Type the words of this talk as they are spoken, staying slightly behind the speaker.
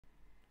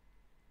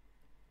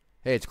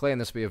Hey, it's Clay, and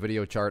this will be a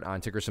video chart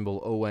on ticker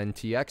symbol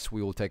ONTX.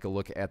 We will take a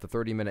look at the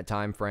 30-minute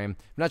time frame.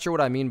 I'm not sure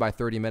what I mean by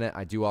 30-minute.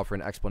 I do offer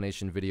an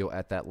explanation video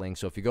at that link,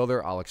 so if you go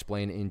there, I'll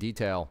explain in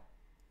detail.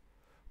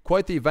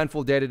 Quite the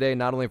eventful day today,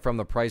 not only from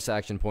the price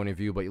action point of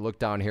view, but you look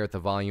down here at the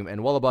volume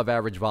and well above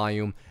average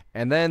volume.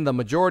 And then the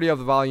majority of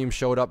the volume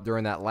showed up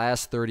during that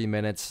last 30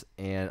 minutes,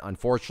 and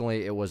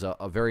unfortunately, it was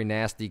a very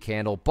nasty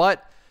candle.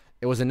 But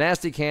it was a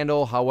nasty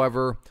candle.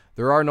 However,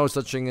 there are no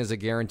such thing as a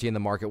guarantee in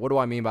the market. What do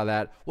I mean by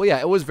that? Well, yeah,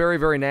 it was very,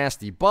 very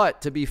nasty.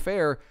 But to be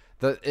fair,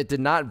 it did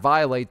not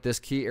violate this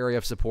key area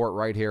of support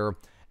right here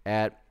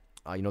at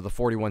the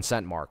 41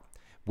 cent mark,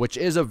 which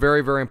is a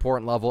very, very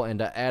important level. And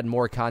to add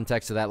more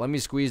context to that, let me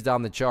squeeze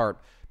down the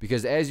chart,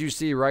 because as you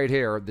see right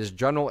here, this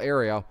general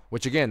area,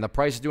 which again, the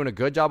price is doing a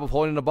good job of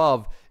holding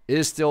above,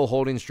 is still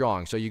holding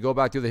strong. So you go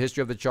back through the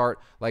history of the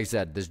chart, like I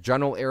said, this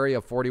general area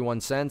of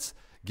 41 cents,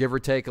 give or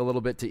take a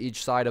little bit to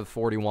each side of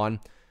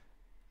 41,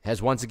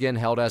 has once again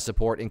held as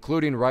support,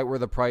 including right where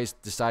the price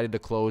decided to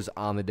close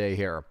on the day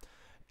here.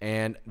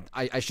 And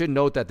I should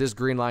note that this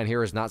green line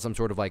here is not some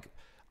sort of I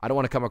don't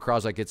want to come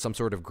across like it's some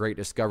sort of great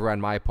discovery on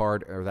my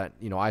part, or that,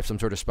 I have some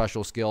sort of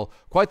special skill.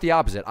 Quite the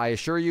opposite. I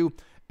assure you,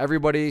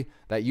 everybody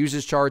that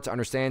uses charts,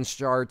 understands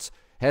charts,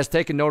 has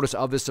taken notice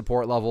of this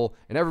support level,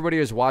 and everybody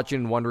is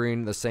watching and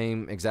wondering the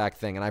same exact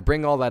thing. And I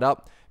bring all that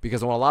up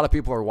because when a lot of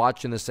people are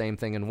watching the same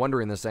thing and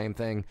wondering the same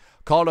thing,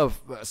 call it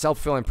a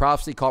self-fulfilling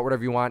prophecy, call it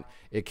whatever you want,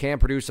 it can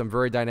produce some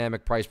very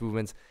dynamic price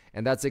movements,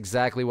 and that's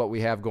exactly what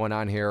we have going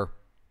on here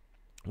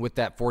with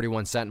that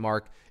 41 cent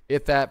mark.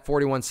 If that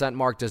 41 cent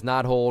mark does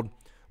not hold,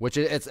 which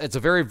it's a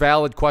very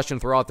valid question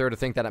throw out there to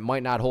think that it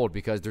might not hold,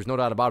 because there's no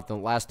doubt about it, the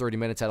last 30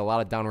 minutes had a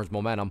lot of downwards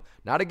momentum.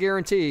 Not a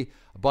guarantee,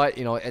 but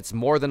it's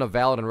more than a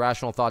valid and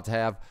rational thought to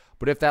have.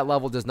 But if that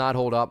level does not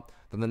hold up,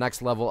 then the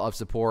next level of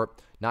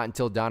support, not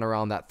until down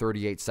around that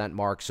 38 cent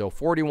mark. So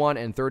 41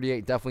 and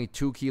 38, definitely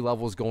two key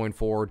levels going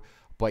forward.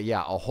 But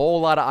yeah, a whole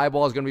lot of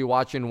eyeballs going to be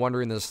watching,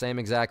 wondering the same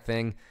exact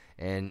thing.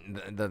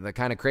 And the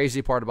kind of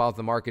crazy part about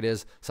the market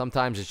is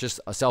sometimes it's just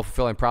a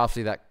self-fulfilling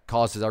prophecy that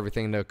causes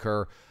everything to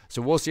occur.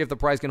 So we'll see if the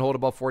price can hold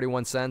above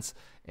 41 cents,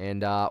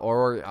 and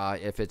or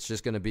if it's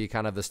just going to be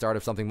kind of the start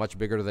of something much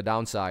bigger to the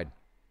downside.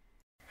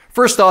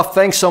 First off,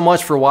 thanks so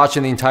much for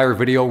watching the entire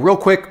video. Real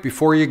quick,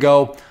 before you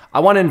go, I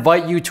want to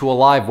invite you to a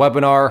live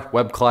webinar,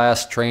 web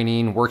class,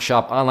 training,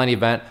 workshop, online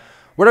event,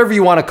 whatever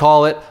you want to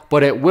call it,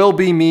 but it will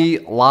be me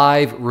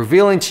live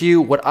revealing to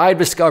you what I've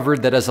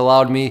discovered that has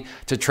allowed me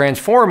to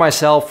transform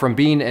myself from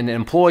being an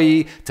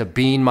employee to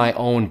being my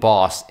own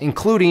boss,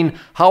 including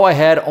how I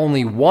had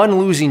only one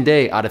losing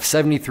day out of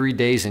 73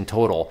 days in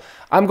total.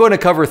 I'm going to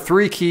cover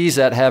 3 keys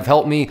that have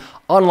helped me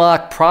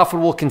unlock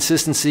profitable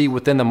consistency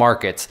within the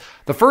markets.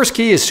 The first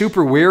key is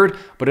super weird,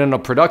 but in a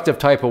productive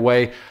type of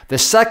way. The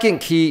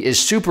second key is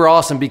super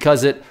awesome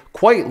because it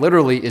quite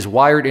literally is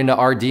wired into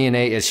our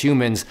DNA as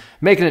humans,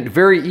 making it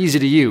very easy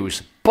to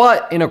use.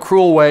 But in a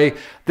cruel way,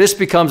 this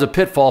becomes a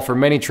pitfall for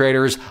many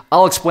traders.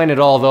 I'll explain it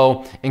all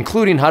though,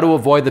 including how to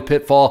avoid the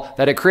pitfall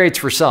that it creates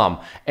for some.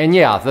 And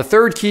yeah, the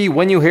third key,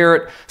 when you hear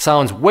it,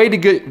 sounds way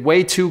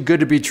too good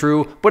to be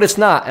true, but it's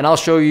not, and I'll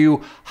show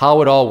you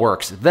how it all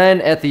works. Then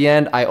at the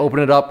end, I open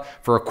it up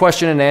for a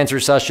question and answer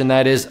session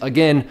that is,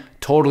 again,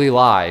 totally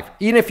live.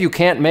 Even if you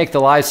can't make the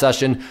live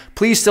session,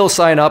 please still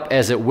sign up,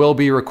 as it will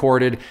be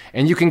recorded,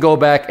 and you can go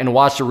back and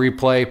watch the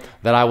replay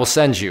that I will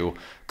send you.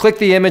 Click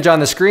the image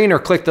on the screen or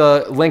click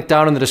the link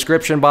down in the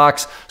description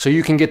box so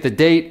you can get the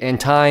date and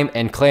time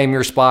and claim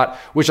your spot,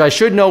 which I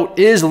should note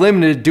is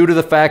limited due to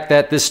the fact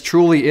that this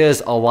truly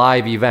is a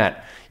live event.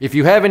 If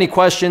you have any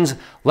questions,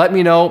 let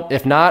me know.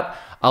 If not,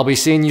 I'll be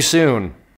seeing you soon.